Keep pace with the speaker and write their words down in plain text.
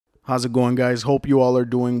How's it going, guys? Hope you all are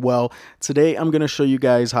doing well. Today I'm going to show you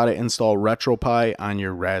guys how to install Retropie on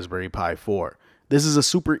your Raspberry Pi 4. This is a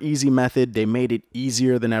super easy method. They made it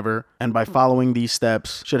easier than ever, and by following these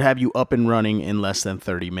steps should have you up and running in less than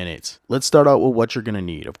 30 minutes. Let's start out with what you're going to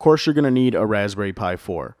need. Of course, you're going to need a Raspberry Pi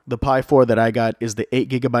 4. The Pi 4 that I got is the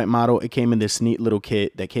 8GB model. It came in this neat little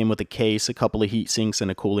kit that came with a case, a couple of heat sinks,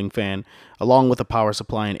 and a cooling fan, along with a power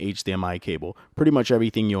supply and HDMI cable. Pretty much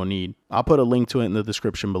everything you'll need. I'll put a link to it in the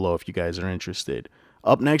description below if you guys are interested.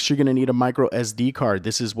 Up next, you're going to need a micro SD card.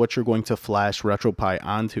 This is what you're going to flash Retropie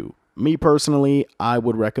onto. Me personally, I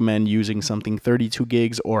would recommend using something 32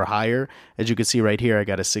 gigs or higher. As you can see right here, I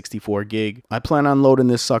got a 64 gig. I plan on loading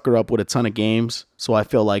this sucker up with a ton of games, so I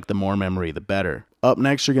feel like the more memory, the better. Up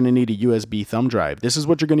next, you're going to need a USB thumb drive. This is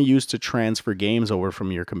what you're going to use to transfer games over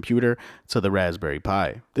from your computer to the Raspberry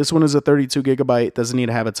Pi. This one is a 32 gigabyte, doesn't need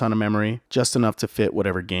to have a ton of memory, just enough to fit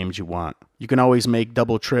whatever games you want. You can always make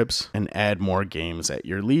double trips and add more games at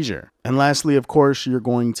your leisure. And lastly, of course, you're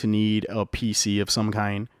going to need a PC of some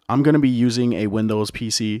kind. I'm going to be using a Windows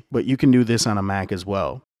PC, but you can do this on a Mac as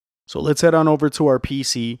well. So let's head on over to our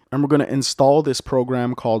PC, and we're going to install this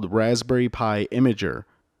program called Raspberry Pi Imager.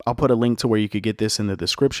 I'll put a link to where you could get this in the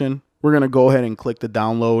description. We're going to go ahead and click the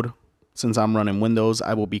download. Since I'm running Windows,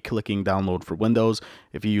 I will be clicking download for Windows.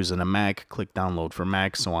 If you're using a Mac, click download for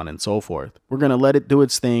Mac, so on and so forth. We're going to let it do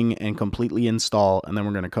its thing and completely install, and then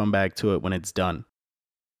we're going to come back to it when it's done.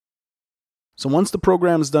 So once the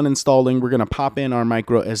program is done installing, we're going to pop in our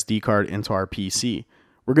micro SD card into our PC.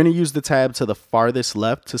 We're going to use the tab to the farthest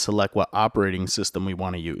left to select what operating system we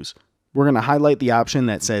want to use. We're going to highlight the option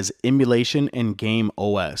that says Emulation and Game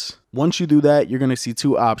OS. Once you do that, you're going to see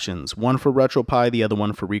two options, one for Retropie, the other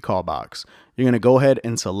one for Recalbox. You're going to go ahead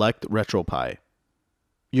and select Retropie.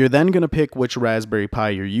 You're then going to pick which Raspberry Pi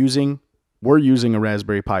you're using. We're using a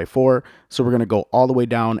Raspberry Pi 4, so we're going to go all the way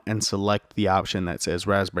down and select the option that says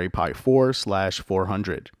Raspberry Pi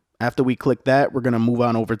 4/400. After we click that, we're going to move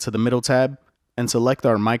on over to the middle tab and select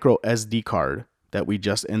our micro SD card that we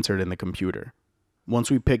just entered in the computer. Once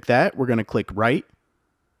we pick that, we're going to click Write.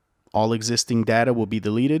 All existing data will be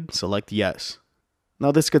deleted. Select Yes.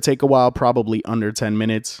 Now this could take a while, probably under 10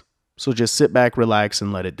 minutes, so just sit back, relax,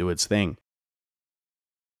 and let it do its thing.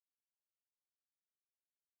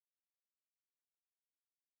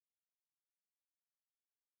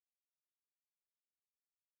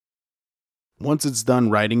 Once it's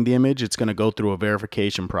done writing the image, it's going to go through a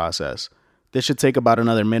verification process. This should take about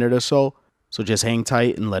another minute or so just hang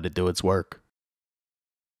tight and let it do its work.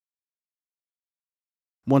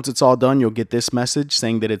 Once it's all done, you'll get this message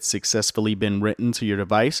saying that it's successfully been written to your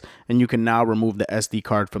device, and you can now remove the SD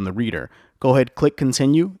card from the reader. Go ahead, click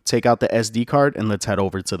Continue, take out the SD card, and let's head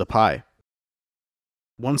over to the Pi.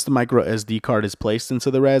 Once the micro SD card is placed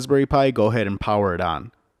into the Raspberry Pi, go ahead and power it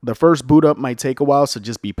on. The first boot up might take a while, so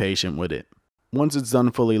just be patient with it. Once it's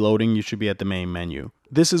done fully loading, you should be at the main menu.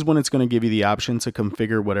 This is when it's going to give you the option to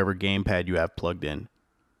configure whatever gamepad you have plugged in.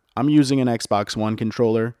 I'm using an Xbox One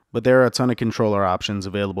controller, but there are a ton of controller options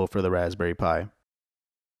available for the Raspberry Pi.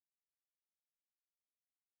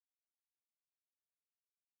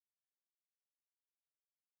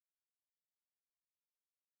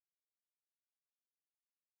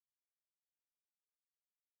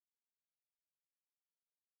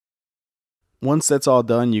 Once that's all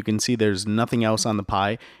done, you can see there's nothing else on the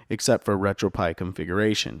Pi except for Retropie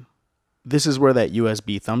configuration. This is where that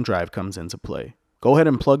USB thumb drive comes into play. Go ahead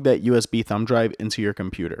and plug that USB thumb drive into your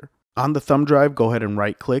computer. On the thumb drive, go ahead and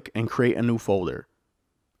right click and create a new folder.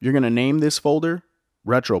 You're going to name this folder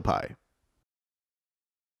Retropie.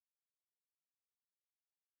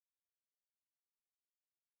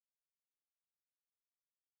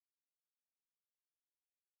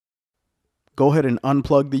 Go ahead and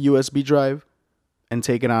unplug the USB drive and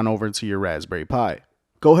take it on over to your Raspberry Pi.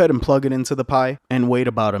 Go ahead and plug it into the Pi and wait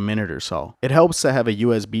about a minute or so. It helps to have a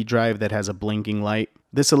USB drive that has a blinking light.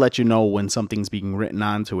 This will let you know when something's being written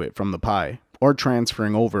onto it from the Pi or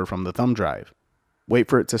transferring over from the thumb drive. Wait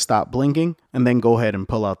for it to stop blinking and then go ahead and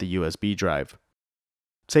pull out the USB drive.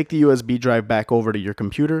 Take the USB drive back over to your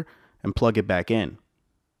computer and plug it back in.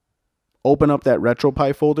 Open up that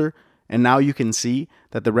Retropie folder, and now you can see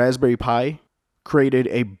that the Raspberry Pi created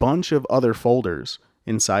a bunch of other folders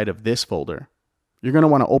inside of this folder. You're going to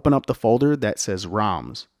want to open up the folder that says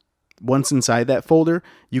ROMs. Once inside that folder,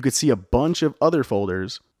 you could see a bunch of other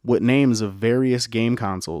folders with names of various game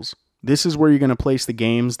consoles. This is where you're going to place the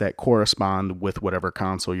games that correspond with whatever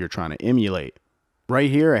console you're trying to emulate.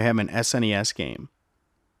 Right here, I have an SNES game.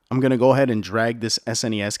 I'm going to go ahead and drag this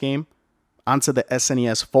SNES game onto the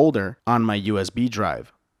SNES folder on my USB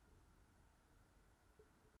drive.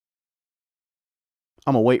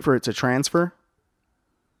 I'm going to wait for it to transfer,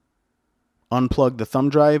 unplug the thumb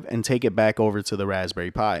drive, and take it back over to the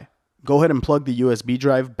Raspberry Pi. Go ahead and plug the USB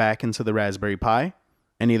drive back into the Raspberry Pi,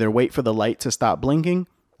 and either wait for the light to stop blinking,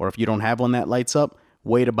 or if you don't have one that lights up,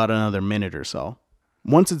 wait about another minute or so.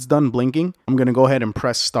 Once it's done blinking, I'm going to go ahead and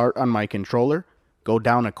press start on my controller, go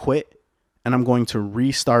down to quit, and I'm going to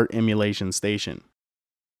restart Emulation Station.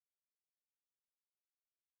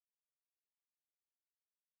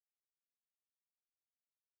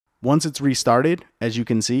 Once it's restarted, as you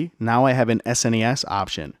can see, now I have an SNES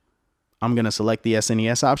option. I'm going to select the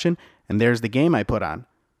SNES option, and there's the game I put on.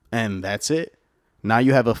 And that's it. Now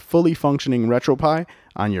you have a fully functioning Retropie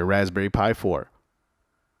on your Raspberry Pi 4.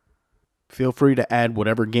 Feel free to add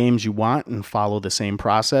whatever games you want and follow the same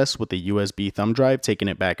process with the USB thumb drive, taking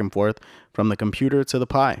it back and forth from the computer to the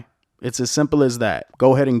Pi. It's as simple as that.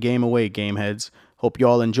 Go ahead and game away, Gameheads. Hope you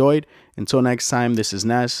all enjoyed. Until next time, this is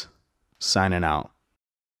Ness, signing out.